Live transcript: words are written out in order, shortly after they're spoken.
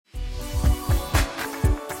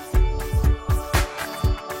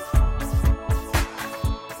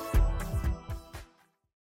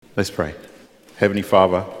Let's pray. Heavenly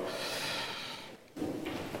Father,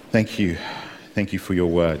 thank you. Thank you for your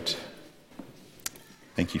word.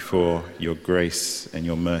 Thank you for your grace and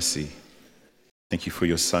your mercy. Thank you for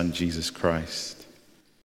your Son, Jesus Christ.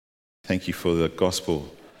 Thank you for the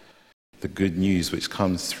gospel, the good news which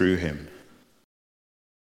comes through him.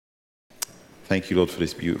 Thank you, Lord, for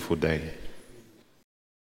this beautiful day.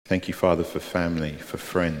 Thank you, Father, for family, for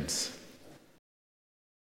friends.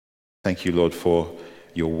 Thank you, Lord, for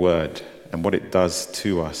your word and what it does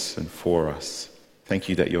to us and for us. Thank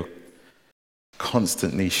you that you're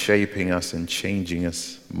constantly shaping us and changing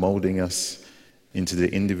us, molding us into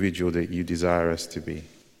the individual that you desire us to be,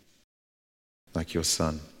 like your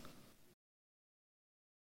Son.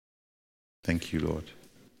 Thank you, Lord.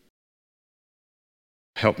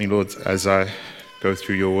 Help me, Lord, as I go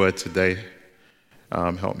through your word today.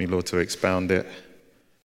 Help me, Lord, to expound it.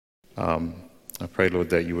 I pray, Lord,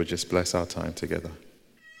 that you would just bless our time together.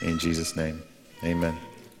 In Jesus' name, amen.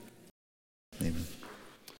 Amen.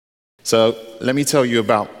 So let me tell you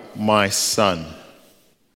about my son,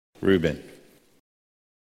 Reuben.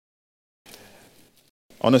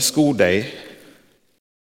 On a school day,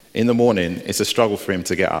 in the morning, it's a struggle for him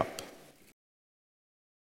to get up.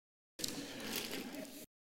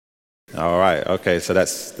 All right, okay, so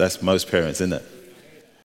that's most parents, isn't it?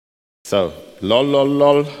 So, lol, lol,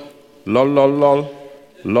 lol, lol, lol, lol,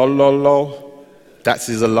 lol, lol, lol. That's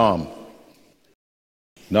his alarm.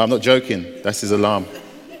 No, I'm not joking. That's his alarm.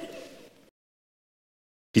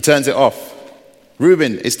 He turns it off.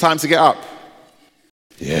 Reuben, it's time to get up.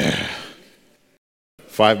 Yeah.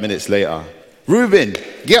 5 minutes later. Reuben,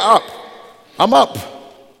 get up. I'm up.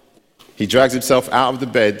 He drags himself out of the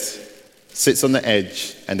bed, sits on the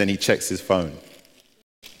edge, and then he checks his phone.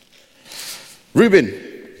 Reuben,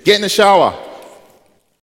 get in the shower.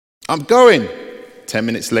 I'm going. 10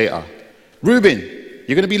 minutes later. Reuben,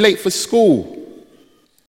 you're going to be late for school.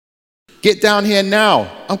 Get down here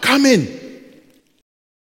now. I'm coming.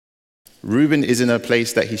 Reuben is in a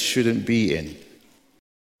place that he shouldn't be in.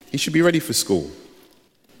 He should be ready for school,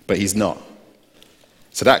 but he's not.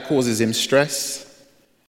 So that causes him stress,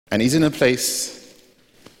 and he's in a place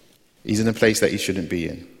that he shouldn't be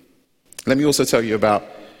in. Let me also tell you about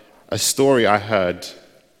a story I heard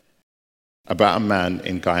about a man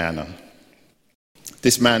in Guyana.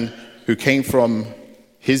 This man who came from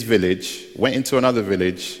his village, went into another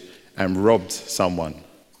village, and robbed someone.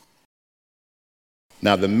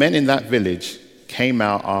 Now, the men in that village came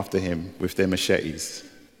out after him with their machetes.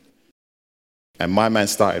 And my man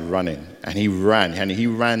started running, and he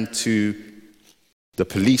ran to the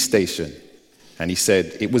police station. And he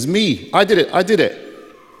said, "It was me. I did it.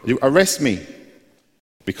 You arrest me."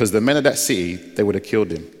 Because the men of that city, they would have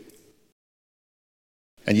killed him.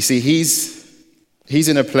 And you see, he's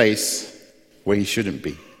in a place where he shouldn't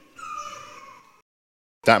be.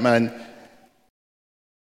 That man,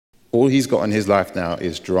 all he's got in his life now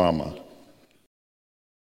is drama.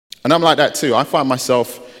 And I'm like that too. I find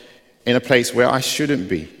myself in a place where I shouldn't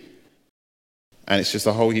be. And it's just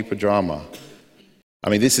a whole heap of drama. I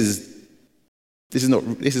mean, this is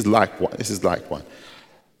like one.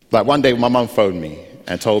 Like one day my mum phoned me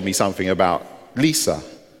and told me something about Lisa.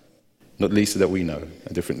 Not Lisa that we know,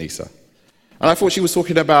 a different Lisa. And I thought she was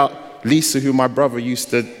talking about Lisa, who my brother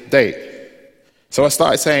used to date. So I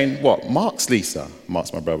started saying, what, Mark's Lisa?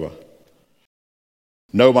 Mark's my brother.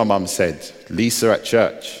 No, my mum said, Lisa at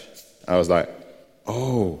church. I was like,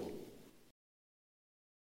 oh.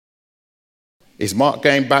 Is Mark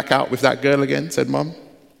going back out with that girl again, said mum.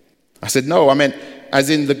 I said, no, I meant as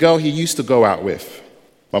in the girl he used to go out with.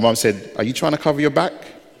 My mum said, are you trying to cover your back?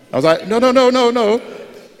 I was like, no.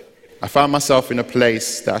 I found myself in a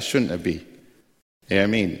place that I shouldn't have been. You know what I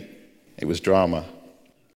mean? It was drama.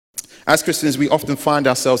 As Christians, we often find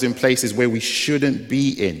ourselves in places where we shouldn't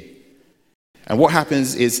be in. And what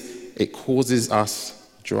happens is it causes us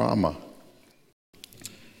drama.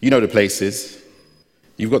 You know the places.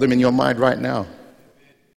 You've got them in your mind right now.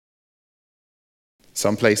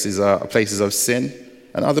 Some places are places of sin,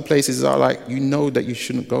 and other places are like, you know that you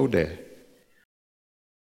shouldn't go there.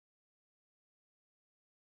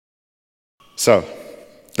 So,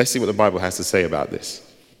 let's see what the Bible has to say about this.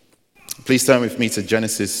 Please turn with me to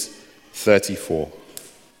Genesis 34.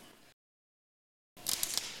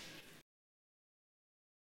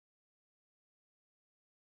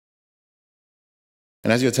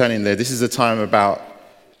 And as you're turning there, this is a time about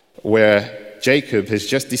where Jacob has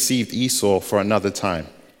just deceived Esau for another time.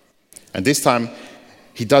 And this time,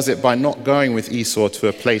 he does it by not going with Esau to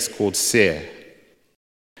a place called Seir,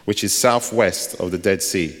 which is southwest of the Dead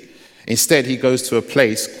Sea. Instead, he goes to a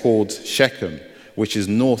place called Shechem, which is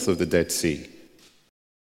north of the Dead Sea.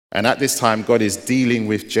 And at this time, God is dealing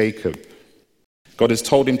with Jacob. God has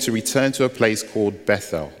told him to return to a place called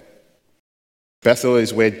Bethel. Bethel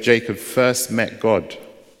is where Jacob first met God,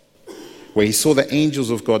 where he saw the angels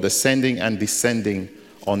of God ascending and descending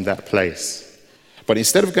on that place. But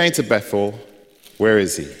instead of going to Bethel, where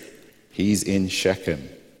is he? He's in Shechem.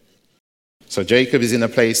 So Jacob is in a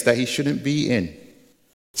place that he shouldn't be in.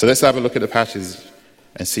 So let's have a look at the passage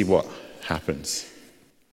and see what happens.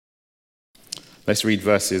 Let's read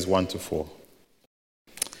verses 1 to 4.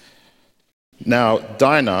 Now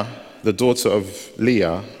Dinah, the daughter of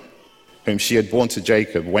Leah, whom she had borne to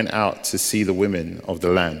Jacob, went out to see the women of the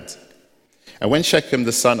land. And when Shechem,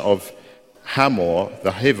 the son of Hamor,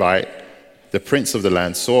 the Hivite, the prince of the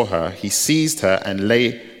land, saw her, he seized her and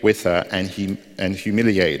lay with her and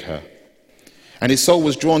humiliated her. And his soul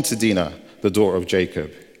was drawn to Dinah, the daughter of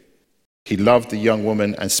Jacob. He loved the young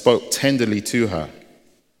woman and spoke tenderly to her.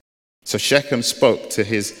 So Shechem spoke to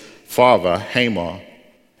his father Hamor,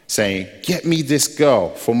 saying, "Get me this girl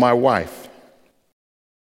for my wife."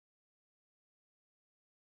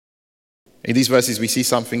 In these verses, we see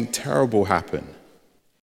something terrible happen.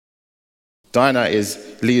 Dinah is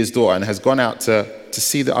Leah's daughter and has gone out to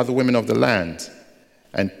see the other women of the land.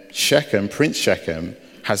 And Shechem, Prince Shechem,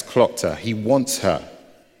 has clocked her. He wants her.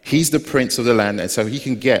 He's the prince of the land, and so he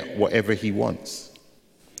can get whatever he wants.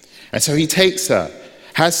 And so he takes her,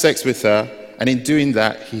 has sex with her, and in doing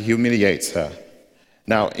that, he humiliates her.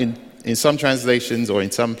 Now, in some translations or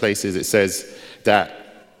in some places, it says that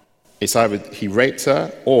it's either he raped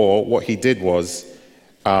her or what he did was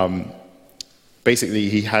basically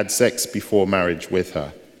he had sex before marriage with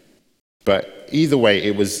her. But either way,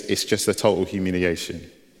 it's just a total humiliation.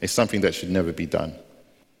 It's something that should never be done.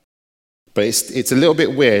 But it's a little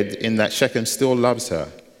bit weird in that Shechem still loves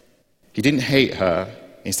her. He didn't hate her.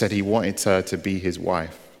 Instead, he wanted her to be his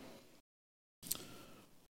wife.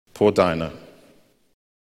 Poor Dinah.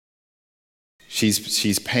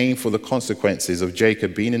 She's paying for the consequences of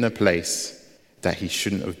Jacob being in a place that he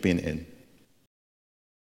shouldn't have been in.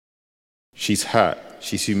 She's hurt.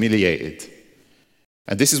 She's humiliated.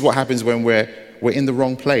 And this is what happens when we're in the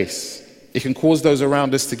wrong place. It can cause those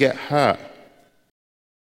around us to get hurt,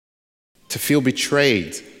 to feel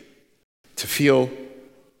betrayed, to feel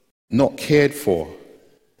not cared for,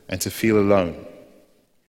 and to feel alone.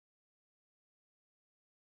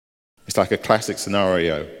 It's like a classic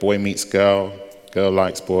scenario. Boy meets girl, girl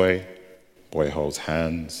likes boy holds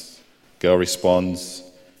hands, girl responds,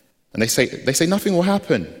 and they say nothing will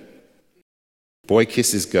happen. Boy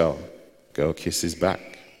kisses girl kisses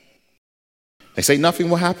back. They say nothing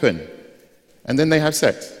will happen, and then they have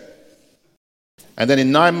sex. And then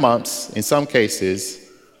in 9 months, in some cases,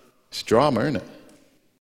 it's drama, isn't it?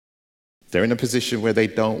 They're in a position where they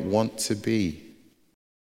don't want to be.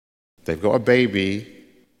 They've got a baby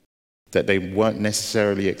that they weren't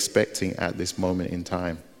necessarily expecting at this moment in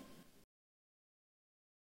time.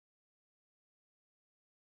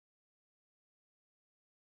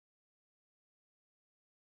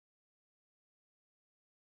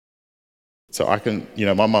 So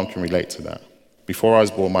my mum can relate to that. Before I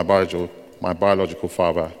was born, my biological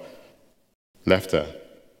father left her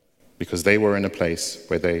because they were in a place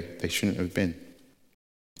where they shouldn't have been.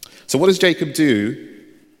 So what does Jacob do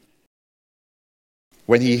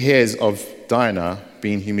when he hears of Dinah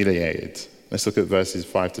being humiliated? Let's look at verses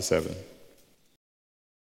 5 to 7.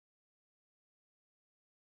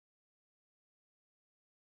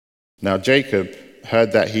 Now Jacob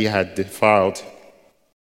heard that he had defiled,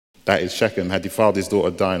 that is Shechem, had defiled his daughter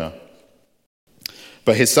Dinah.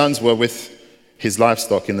 But his sons were with his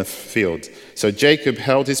livestock in the field. So Jacob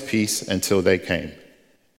held his peace until they came.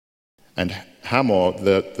 And Hamor,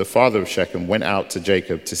 the father of Shechem, went out to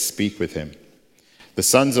Jacob to speak with him. The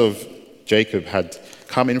sons of Jacob had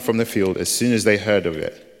come in from the field as soon as they heard of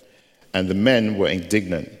it. And the men were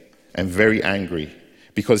indignant and very angry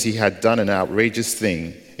because he had done an outrageous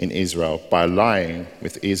thing in Israel by lying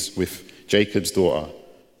with Jacob's daughter.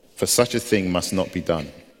 For such a thing must not be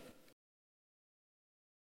done.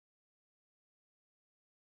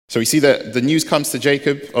 So we see that the news comes to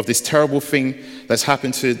Jacob of this terrible thing that's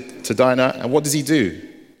happened to Dinah. And what does he do?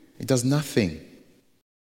 He does nothing.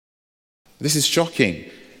 This is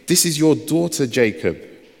shocking. This is your daughter, Jacob.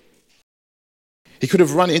 He could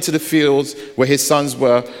have run into the fields where his sons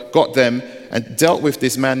were, got them, and dealt with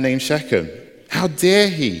this man named Shechem. How dare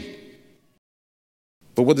he?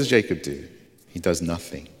 But what does Jacob do? He does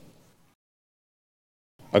nothing.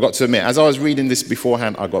 I got to admit, as I was reading this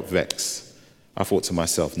beforehand, I got vexed. I thought to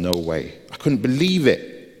myself, no way. I couldn't believe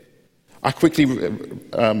it. I quickly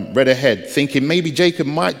read ahead, thinking maybe Jacob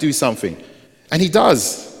might do something. And he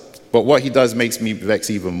does. But what he does makes me vex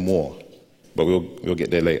even more. But we'll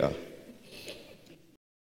get there later.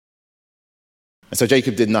 And so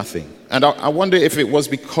Jacob did nothing. And I wonder if it was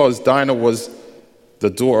because Dinah was the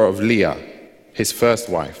daughter of Leah, his first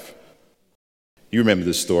wife. You remember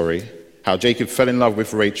the story, how Jacob fell in love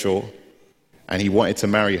with Rachel and he wanted to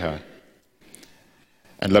marry her.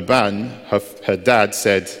 And Laban, her dad,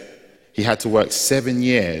 said he had to work 7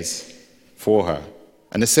 years for her.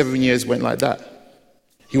 And the 7 years went like that.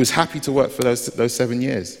 He was happy to work for those 7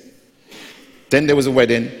 years. Then there was a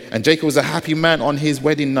wedding, and Jacob was a happy man on his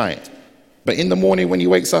wedding night. But in the morning when he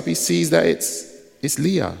wakes up, he sees that it's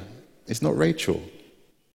Leah. It's not Rachel.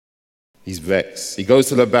 He's vexed. He goes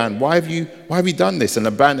to Laban, why have you done this? And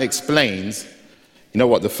Laban explains, you know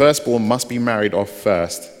what, the firstborn must be married off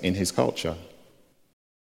first in his culture.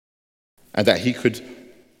 And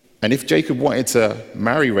if Jacob wanted to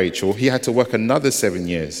marry Rachel, he had to work another 7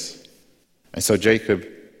 years. And so Jacob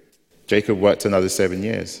worked another 7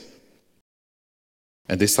 years.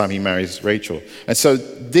 And this time he marries Rachel. And so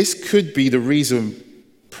this could be the reason,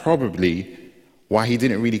 probably, why he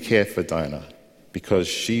didn't really care for Dinah, because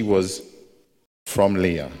she was from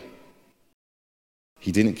Leah.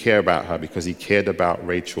 He didn't care about her because he cared about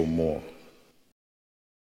Rachel more.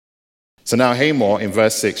 So now Hamor, in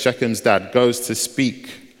verse 6, Shechem's dad, goes to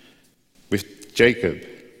speak with Jacob.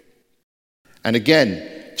 And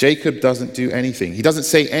again, Jacob doesn't do anything. He doesn't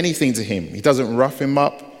say anything to him. He doesn't rough him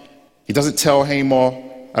up. He doesn't tell Hamor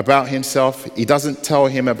about himself. He doesn't tell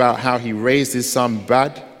him about how he raised his son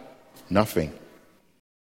bad. Nothing.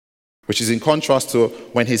 Which is in contrast to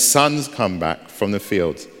when his sons come back from the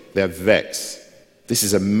field. They're vexed. This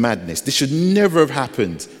is a madness. This should never have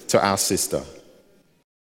happened to our sister.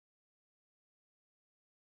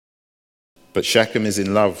 But Shechem is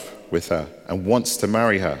in love with her and wants to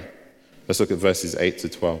marry her. Let's look at verses 8 to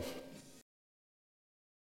 12.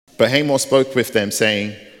 But Hamor spoke with them,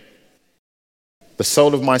 saying, the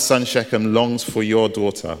soul of my son Shechem longs for your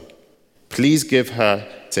daughter. Please give her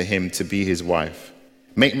to him to be his wife.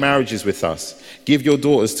 Make marriages with us. Give your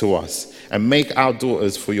daughters to us, and make our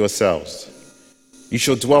daughters for yourselves. You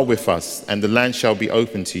shall dwell with us, and the land shall be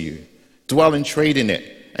open to you. Dwell and trade in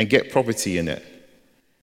it, and get property in it.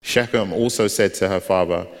 Shechem also said to her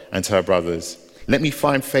father and to her brothers, let me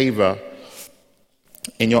find favor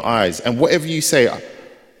in your eyes, and whatever you say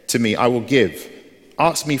to me, I will give.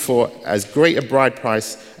 Ask me for as great a bride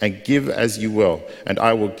price, and give as you will, and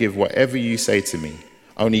I will give whatever you say to me.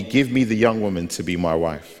 Only give me the young woman to be my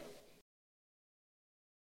wife.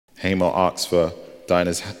 Hamor asks for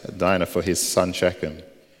Dinah for his son Shechem.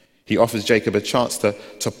 He offers Jacob a chance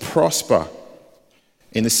to prosper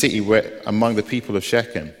in the city among the people of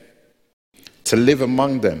Shechem, to live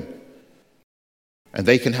among them. And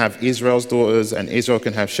they can have Israel's daughters, and Israel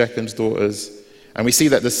can have Shechem's daughters. And we see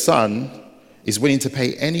that the son is willing to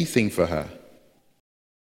pay anything for her.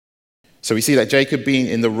 So we see that Jacob, being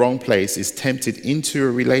in the wrong place, is tempted into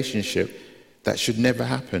a relationship that should never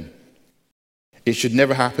happen. It should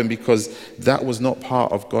never happen because that was not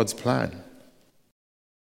part of God's plan.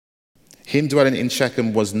 Him dwelling in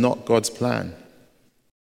Shechem was not God's plan.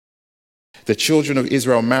 The children of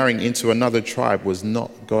Israel marrying into another tribe was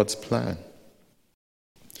not God's plan.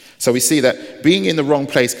 So we see that being in the wrong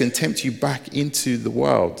place can tempt you back into the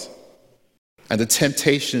world and the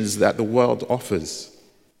temptations that the world offers.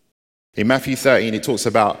 In Matthew 13, it talks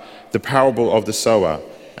about the parable of the sower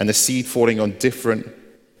and the seed falling on different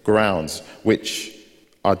grounds, which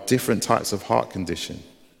are different types of heart condition.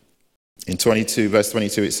 In verse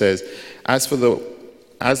 22, it says, As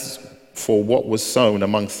for what was sown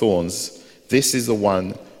among thorns, this is the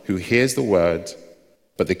one who hears the word,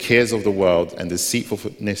 but the cares of the world and the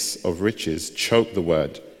deceitfulness of riches choke the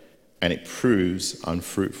word, and it proves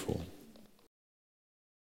unfruitful.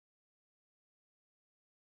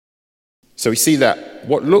 So we see that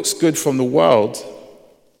what looks good from the world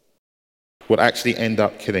would actually end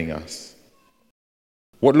up killing us.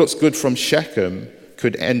 What looks good from Shechem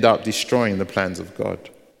could end up destroying the plans of God.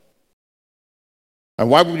 And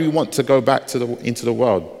why would we want to go back into the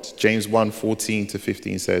world? James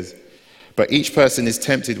 1:14-15 says, But each person is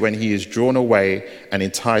tempted when he is drawn away and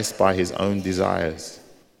enticed by his own desires.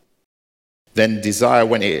 Then desire,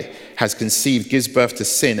 when it has conceived, gives birth to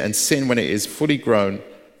sin, and sin, when it is fully grown,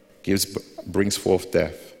 brings forth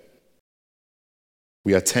death.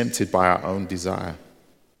 We are tempted by our own desire.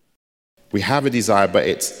 We have a desire, but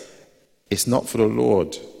it's not for the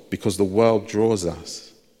Lord, because the world draws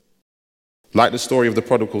us. Like the story of the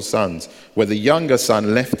prodigal sons, where the younger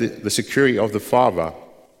son left the security of the father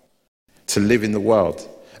to live in the world.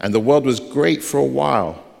 And the world was great for a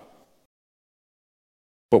while.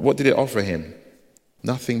 But what did it offer him?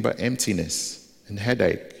 Nothing but emptiness and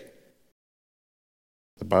headache.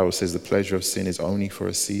 The Bible says the pleasure of sin is only for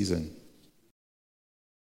a season.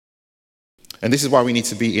 And this is why we need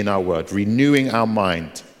to be in our word, renewing our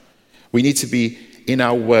mind. We need to be in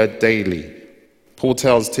our word daily. Paul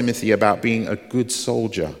tells Timothy about being a good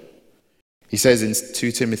soldier. He says in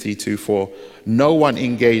 2 Timothy 2:4, no one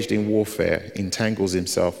engaged in warfare entangles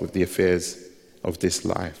himself with the affairs of this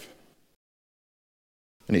life.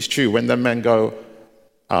 And it's true, when the men go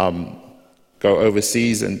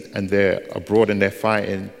overseas and they're abroad and they're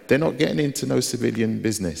fighting, they're not getting into no civilian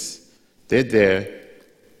business. They're there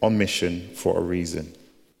on mission for a reason.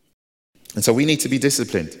 And so we need to be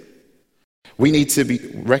disciplined. We need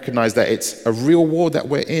to recognize that it's a real war that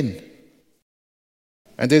we're in.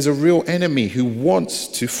 And there's a real enemy who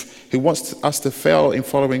wants us to fail in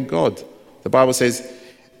following God. The Bible says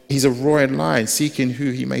he's a roaring lion seeking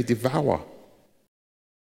who he may devour.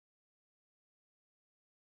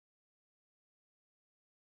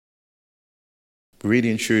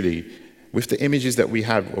 Really and truly, with the images that we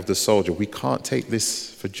have of the soldier, we can't take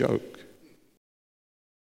this for joke.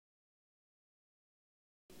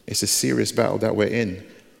 It's a serious battle that we're in.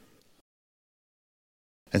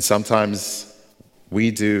 And sometimes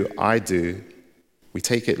we take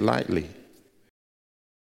it lightly.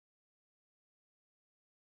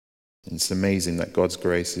 And it's amazing that God's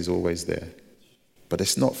grace is always there. But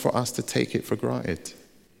it's not for us to take it for granted.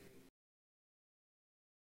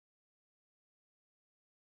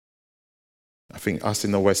 I think us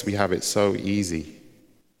in the West, we have it so easy.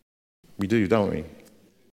 We do, don't we?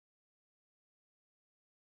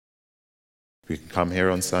 We can come here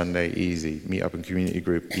on Sunday, easy. Meet up in community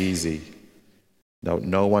group, easy.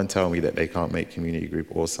 No one tell me that they can't make community group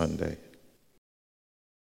or Sunday.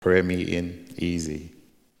 Prayer meeting, easy.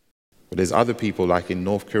 But there's other people like in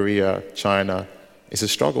North Korea, China, it's a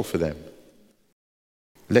struggle for them.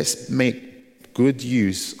 Let's make good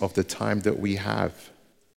use of the time that we have.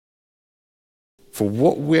 For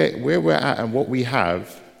where we're at and what we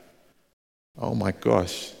have, oh my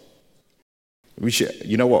gosh. We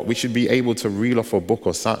should be able to reel off a book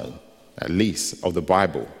or something, at least, of the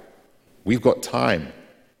Bible. We've got time.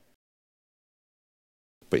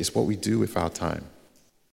 But it's what we do with our time.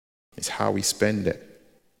 It's how we spend it.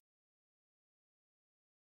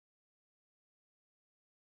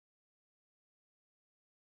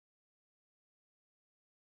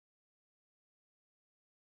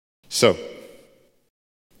 So,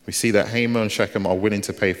 we see that Hamor and Shechem are willing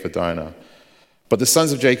to pay for Dinah. But the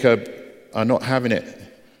sons of Jacob are not having it.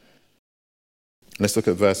 Let's look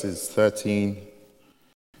at verses 13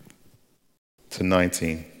 to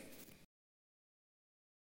 19.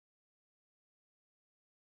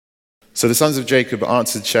 So the sons of Jacob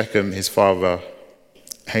answered Shechem, his father,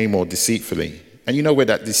 Hamor, deceitfully. And you know where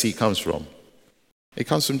that deceit comes from. It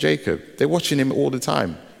comes from Jacob. They're watching him all the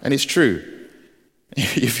time. And it's true.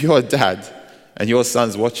 If you're a dad and your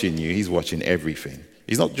son's watching you, he's watching everything.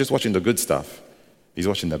 He's not just watching the good stuff. He's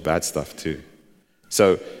watching the bad stuff too.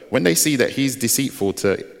 So when they see that he's deceitful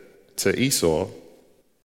to Esau,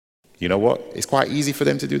 you know what? It's quite easy for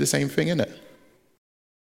them to do the same thing, isn't it?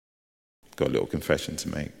 Got a little confession to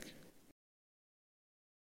make.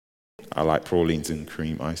 I like pralines and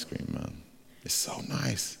cream ice cream, man. It's so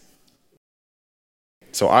nice.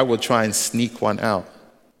 So I would try and sneak one out.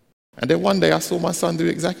 And then one day I saw my son do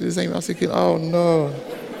exactly the same. I was thinking, oh no.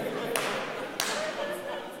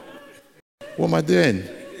 What am I doing?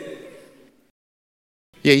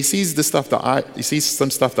 Yeah, he sees some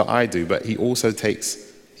stuff that I do, but he also takes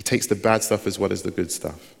the bad stuff as well as the good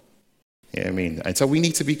stuff. You know what I mean? And so we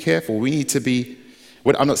need to be careful. We need to be,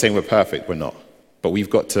 I'm not saying we're perfect, we're not. But we've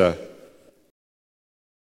got to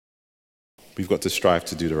strive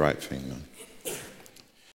to do the right thing, man.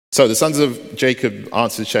 So the sons of Jacob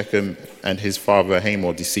answered Shechem and his father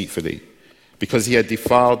Hamor deceitfully, because he had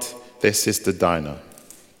defiled their sister Dinah.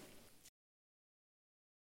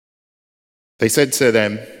 They said to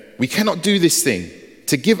them, we cannot do this thing,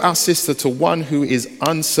 to give our sister to one who is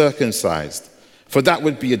uncircumcised, for that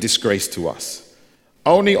would be a disgrace to us.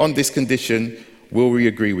 Only on this condition will we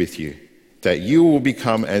agree with you, that you will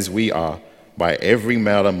become as we are, by every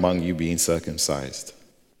male among you being circumcised.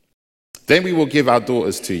 Then we will give our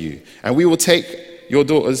daughters to you, and we will take your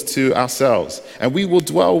daughters to ourselves, and we will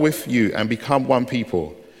dwell with you and become one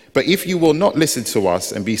people. But if you will not listen to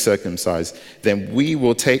us and be circumcised, then we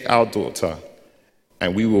will take our daughter,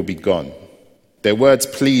 and we will be gone. Their words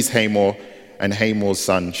pleased Hamor and Hamor's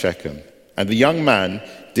son Shechem. And the young man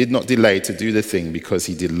did not delay to do the thing because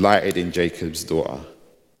he delighted in Jacob's daughter.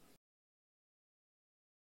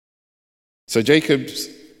 So Jacob's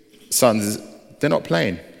sons, they're not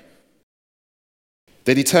playing.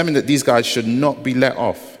 They determined that these guys should not be let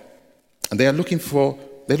off. And they're looking for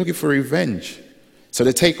revenge. So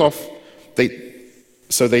they take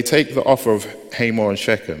the offer of Hamor and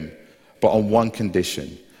Shechem, but on one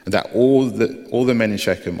condition, and that all the men in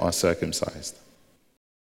Shechem are circumcised.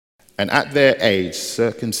 And at their age,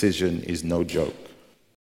 circumcision is no joke.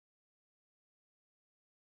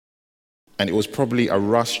 And it was probably a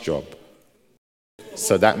rush job,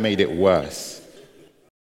 so that made it worse.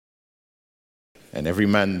 And every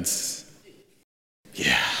man's,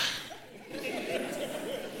 yeah.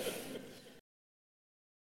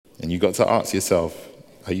 And you got to ask yourself,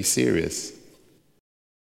 are you serious?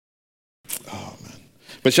 Oh, man.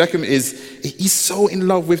 But Shechem he's so in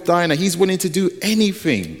love with Dinah. He's willing to do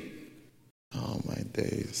anything. Oh, my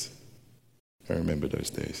days. I remember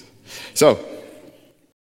those days. So,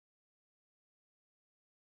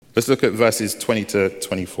 let's look at verses 20 to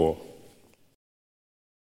 24.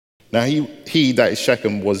 Now he that is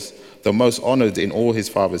Shechem was the most honored in all his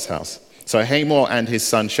father's house. So Hamor and his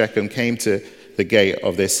son Shechem came to the gate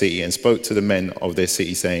of their city and spoke to the men of their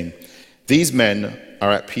city, saying, these men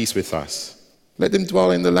are at peace with us. Let them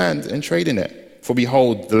dwell in the land and trade in it. For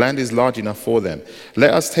behold, the land is large enough for them.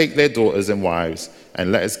 Let us take their daughters and wives,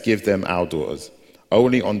 and let us give them our daughters.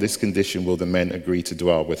 Only on this condition will the men agree to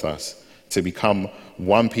dwell with us, to become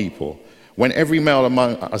one people. When every male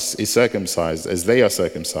among us is circumcised, as they are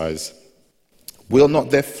circumcised, will not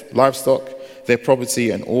their livestock, their property,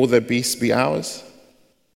 and all their beasts be ours?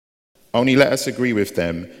 Only let us agree with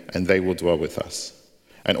them, and they will dwell with us.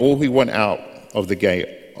 And all who went out of the gate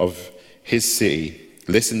of his city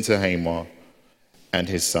listened to Hamor and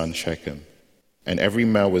his son Shechem. And every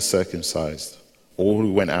male was circumcised, all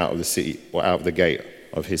who went out of the city, or out of the gate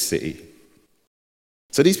of his city.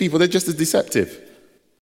 So these people, they're just as deceptive.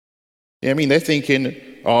 I mean, they're thinking,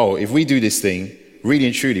 oh, if we do this thing, really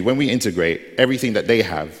and truly, when we integrate, everything that they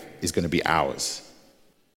have is going to be ours.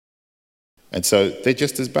 And so they're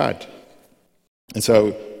just as bad. And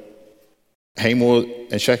so Hamor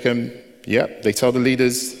and Shechem, they tell the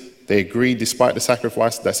leaders, they agree despite the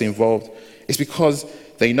sacrifice that's involved. It's because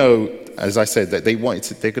they know, as I said, that they're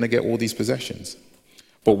going to get all these possessions.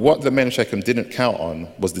 But what the men of Shechem didn't count on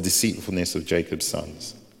was the deceitfulness of Jacob's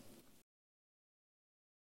sons.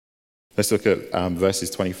 Let's look at verses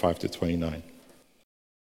 25 to 29.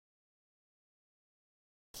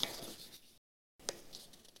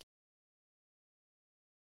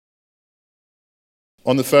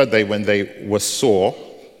 On the third day, when they were sore,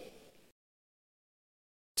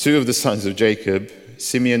 two of the sons of Jacob,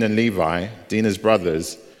 Simeon and Levi, Dinah's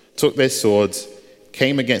brothers, took their swords,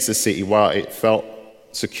 came against the city while it felt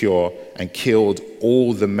secure, and killed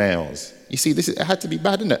all the males. You see, it had to be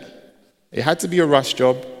bad, didn't it? It had to be a rush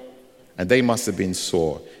job, and they must have been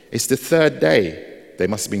sore. It's the third day. They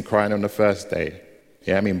must have been crying on the first day.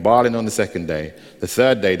 Bawling on the second day. The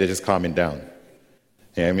third day, they're just calming down.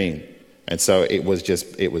 And so it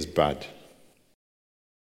was bad.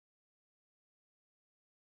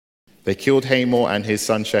 They killed Hamor and his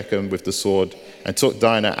son Shechem with the sword and took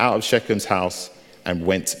Dinah out of Shechem's house and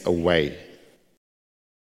went away.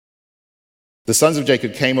 The sons of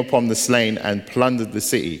Jacob came upon the slain and plundered the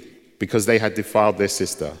city because they had defiled their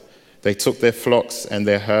sister. They took their flocks and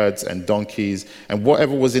their herds and donkeys and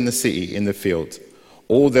whatever was in the city in the field,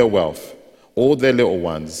 all their wealth, all their little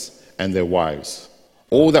ones and their wives.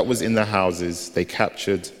 All that was in the houses they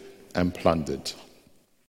captured and plundered.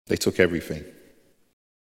 They took everything.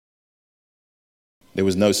 There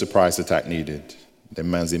was no surprise attack needed. The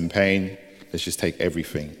man's in pain. Let's just take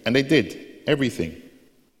everything. And they did. Everything.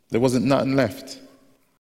 There wasn't nothing left.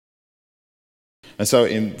 And so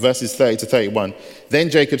in verses 30 to 31, then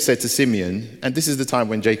Jacob said to Simeon, and this is the time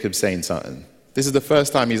when Jacob's saying something. This is the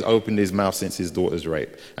first time he's opened his mouth since his daughter's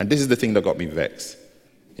rape. And this is the thing that got me vexed.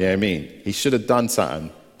 He should have done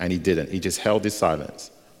something, and he didn't. He just held his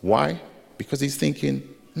silence. Why? Because he's thinking,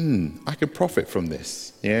 I could profit from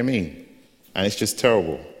this. And it's just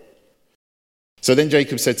terrible. So then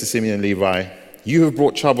Jacob said to Simeon and Levi, you have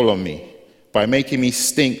brought trouble on me by making me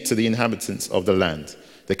stink to the inhabitants of the land,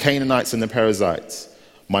 the Canaanites and the Perizzites.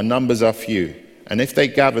 My numbers are few, and if they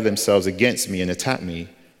gather themselves against me and attack me,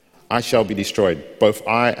 I shall be destroyed, both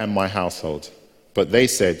I and my household. But they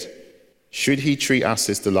said, should he treat our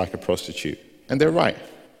sister like a prostitute? And they're right.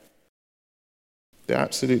 They're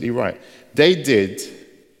absolutely right. They did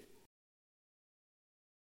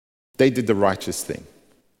the righteous thing.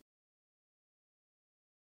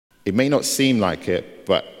 It may not seem like it,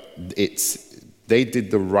 but they did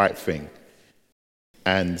the right thing.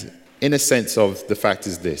 And in a sense of the fact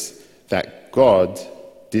is this, that God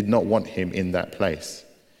did not want him in that place.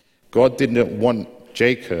 God didn't want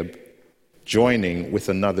Jacob joining with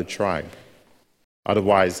another tribe.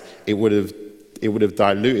 Otherwise, it would have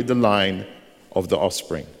diluted the line of the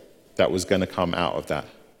offspring that was going to come out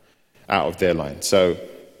of their line. So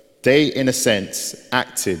they, in a sense,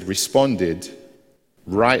 responded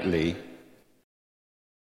rightly,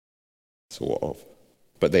 sort of,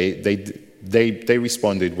 but they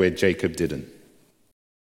responded where Jacob didn't.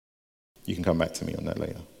 You can come back to me on that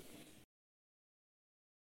later.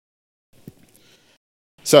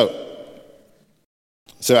 So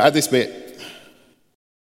at this bit,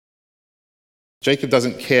 Jacob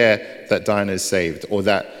doesn't care that Dinah is saved or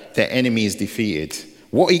that their enemy is defeated.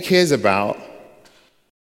 What he cares about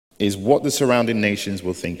is what the surrounding nations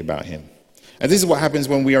will think about him. And this is what happens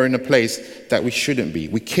when we are in a place that we shouldn't be.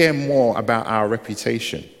 We care more about our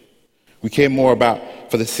reputation. We care more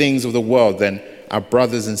for the things of the world than our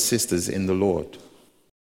brothers and sisters in the Lord.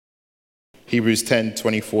 Hebrews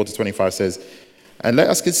 10:24-25 says, "And let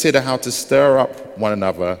us consider how to stir up one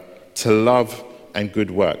another to love and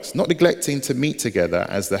good works, not neglecting to meet together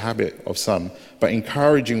as the habit of some, but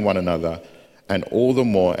encouraging one another, and all the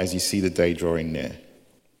more as you see the day drawing near."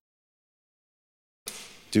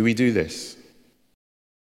 Do we do this?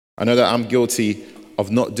 I know that I'm guilty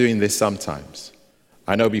of not doing this sometimes.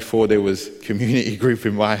 I know before there was community group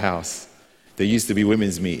in my house, there used to be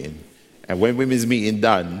women's meeting. And when women's meeting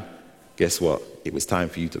done, guess what? It was time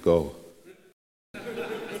for you to go. You know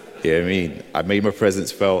what I mean? I made my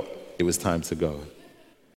presence felt. It was time to go.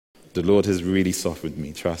 The Lord has really softened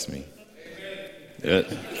me, trust me. Yeah.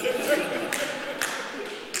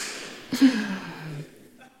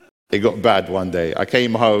 It got bad one day. I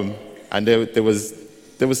came home and there was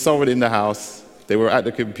someone in the house. They were at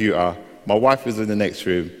the computer. My wife was in the next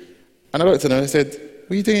room. And I looked at them and I said,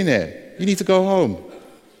 "What are you doing there? You need to go home."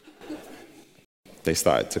 They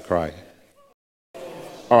started to cry.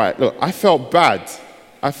 All right, look, I felt bad.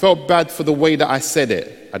 I felt bad for the way that I said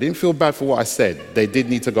it. I didn't feel bad for what I said. They did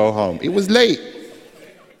need to go home. It was late.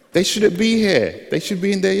 They shouldn't be here. They should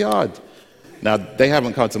be in their yard. Now, they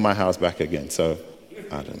haven't come to my house back again, so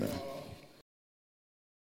I don't know.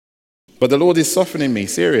 But the Lord is softening me,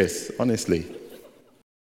 serious, honestly.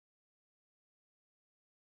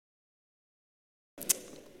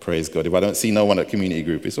 Praise God. If I don't see no one at community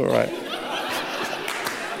group, it's all right.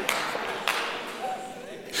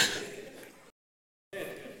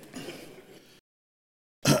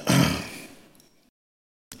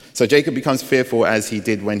 So Jacob becomes fearful as he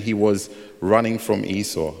did when he was running from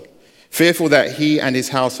Esau. Fearful that he and his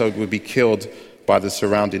household would be killed by the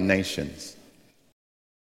surrounding nations.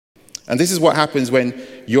 And this is what happens when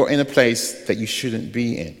you're in a place that you shouldn't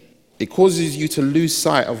be in. It causes you to lose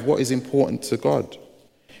sight of what is important to God.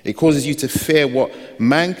 It causes you to fear what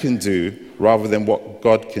man can do rather than what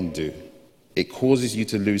God can do. It causes you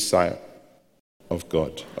to lose sight of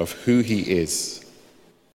God, of who he is.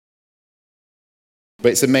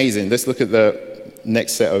 But it's amazing. Let's look at the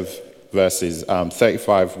next set of verses,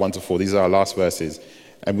 35, 1-4. These are our last verses.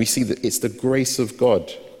 And we see that it's the grace of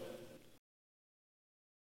God.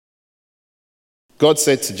 God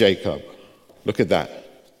said to Jacob, look at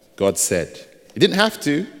that. God said. He didn't have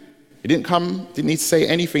to. He didn't need to say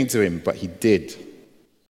anything to him, but he did.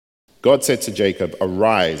 God said to Jacob,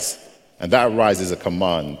 arise. And that arise is a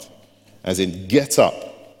command, as in get up.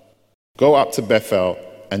 Go up to Bethel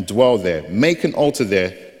and dwell there. Make an altar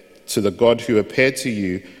there to the God who appeared to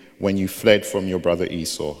you when you fled from your brother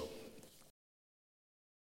Esau.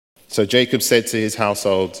 So Jacob said to his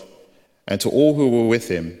household and to all who were with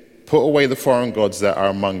him, put away the foreign gods that are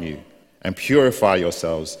among you, and purify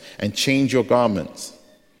yourselves, and change your garments.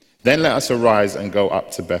 Then let us arise and go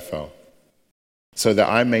up to Bethel, so that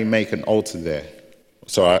I may make an altar there.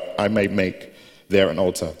 So I may make there an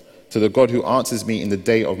altar to the God who answers me in the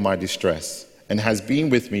day of my distress, and has been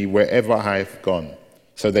with me wherever I have gone.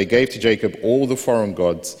 So they gave to Jacob all the foreign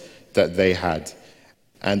gods that they had,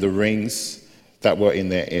 and the rings that were in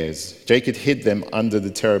their ears. Jacob hid them under the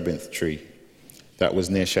terebinth tree that was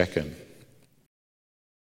near Shechem.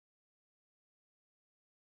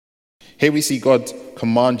 Here we see God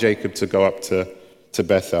command Jacob to go up to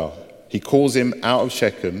Bethel. He calls him out of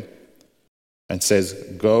Shechem and says,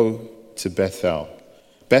 go to Bethel.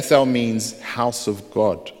 Bethel means house of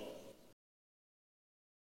God.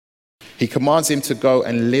 He commands him to go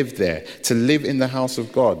and live there, to live in the house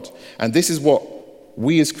of God. And this is what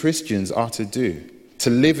we as Christians are to do,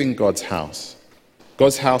 to live in God's house.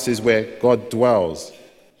 God's house is where God dwells.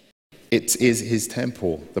 It is his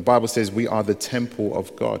temple. The Bible says we are the temple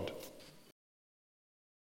of God.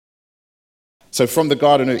 So from the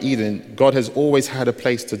Garden of Eden, God has always had a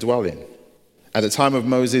place to dwell in. At the time of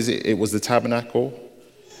Moses, it was the tabernacle.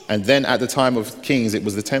 And then at the time of Kings, it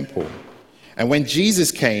was the temple. And when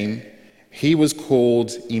Jesus came, he was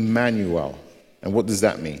called Emmanuel. And what does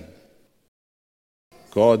that mean?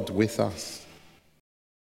 God with us.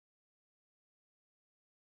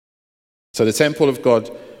 So the temple of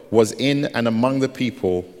God was in and among the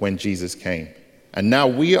people when Jesus came. And now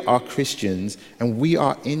we are Christians and we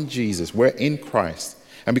are in Jesus. We're in Christ.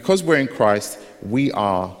 And because we're in Christ, we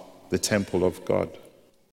are the temple of God.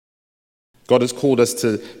 God has called us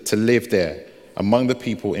to live there among the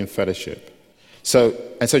people in fellowship. So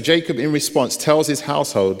Jacob, in response, tells his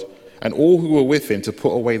household and all who were with him to put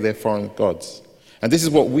away their foreign gods. And this is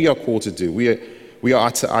what we are called to do. We are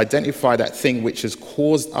to identify that thing which has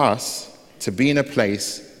caused us to be in a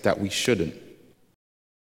place that we shouldn't.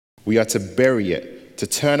 We are to bury it, to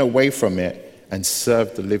turn away from it and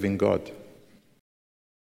serve the living God.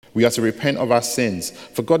 We are to repent of our sins,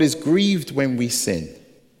 for God is grieved when we sin.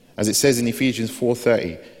 As it says in Ephesians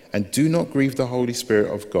 4:30, and do not grieve the Holy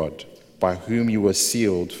Spirit of God, by whom you were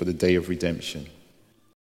sealed for the day of redemption.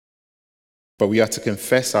 But we are to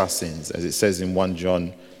confess our sins, as it says in 1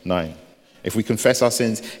 John 9. If we confess our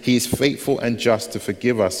sins, he is faithful and just to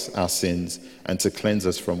forgive us our sins and to cleanse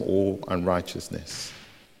us from all unrighteousness.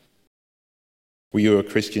 We who are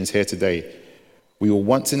Christians here today, we were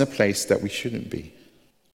once in a place that we shouldn't be.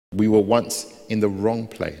 We were once in the wrong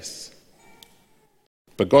place.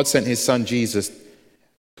 But God sent his son Jesus,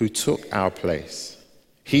 who took our place.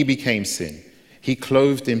 He became sin. He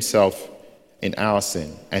clothed himself in our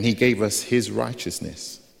sin, and he gave us his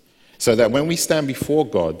righteousness. So that when we stand before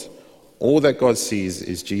God, all that God sees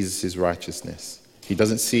is Jesus' righteousness. He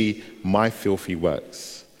doesn't see my filthy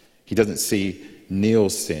works. He doesn't see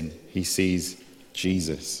Neil's sin. He sees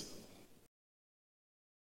Jesus.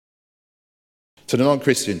 To the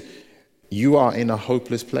non-Christian, you are in a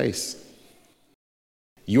hopeless place.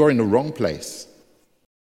 You are in the wrong place.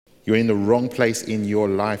 You're in the wrong place in your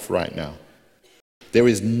life right now. There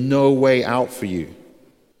is no way out for you.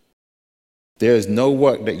 There is no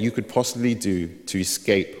work that you could possibly do to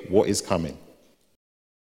escape what is coming.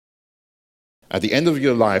 At the end of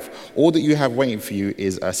your life, all that you have waiting for you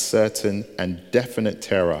is a certain and definite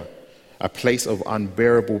terror, a place of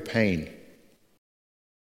unbearable pain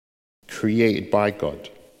created by God.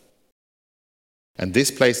 And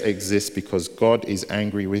this place exists because God is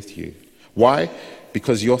angry with you. Why?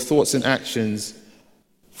 Because your thoughts and actions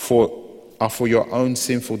are for your own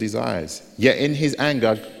sinful desires. Yet in his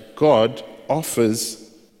anger, God offers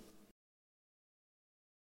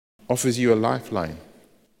you a lifeline.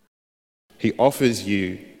 He offers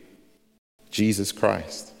you Jesus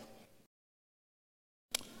Christ.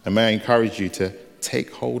 And may I encourage you to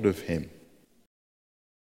take hold of him.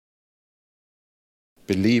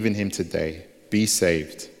 Believe in him today. Be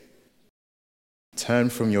saved. Turn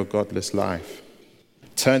from your godless life.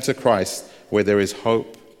 Turn to Christ where there is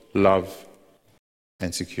hope, love,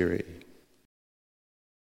 and security.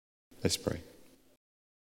 Let's pray.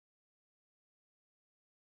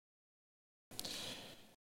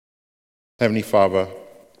 Heavenly Father,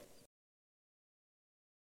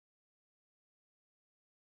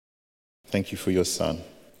 thank you for your Son.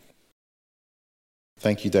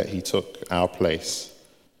 Thank you that he took our place.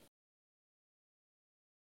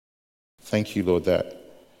 Thank you, Lord, that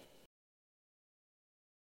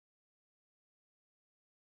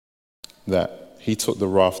he took the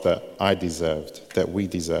wrath that I deserved, that we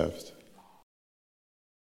deserved.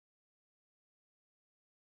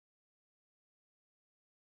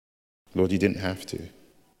 Lord, you didn't have to,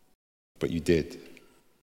 but you did.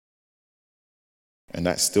 And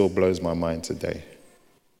that still blows my mind today.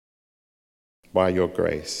 By your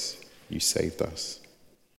grace, you saved us.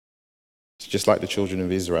 It's just like the children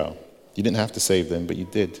of Israel. You didn't have to save them, but you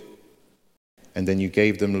did. And then you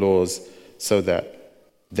gave them laws so that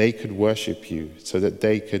they could worship you, so that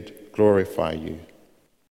they could glorify you.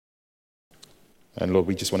 And Lord,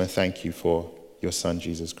 we just want to thank you for your Son,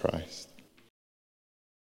 Jesus Christ.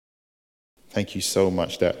 Thank you so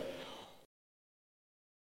much that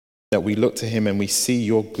we look to him and we see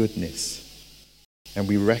your goodness, and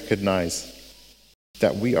we recognize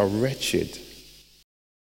that we are wretched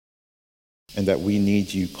and that we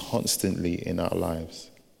need you constantly in our lives.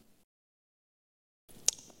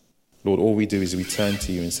 Lord, all we do is we turn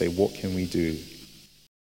to you and say, what can we do?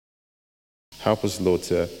 Help us, Lord,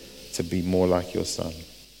 to be more like your Son.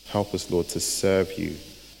 Help us, Lord, to serve you,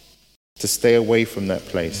 to stay away from that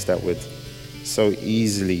place that would so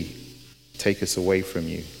easily take us away from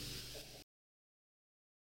you.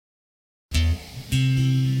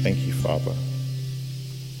 Thank you, Father.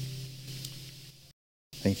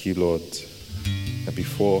 Thank you, Lord, that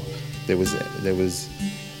before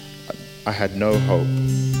I had no hope.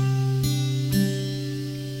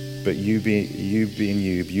 But you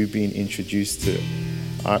being introduced to,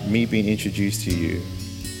 me being introduced to you,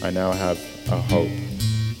 I now have a hope.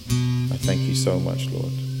 I thank you so much,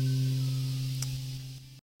 Lord.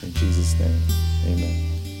 In Jesus' name,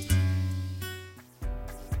 amen.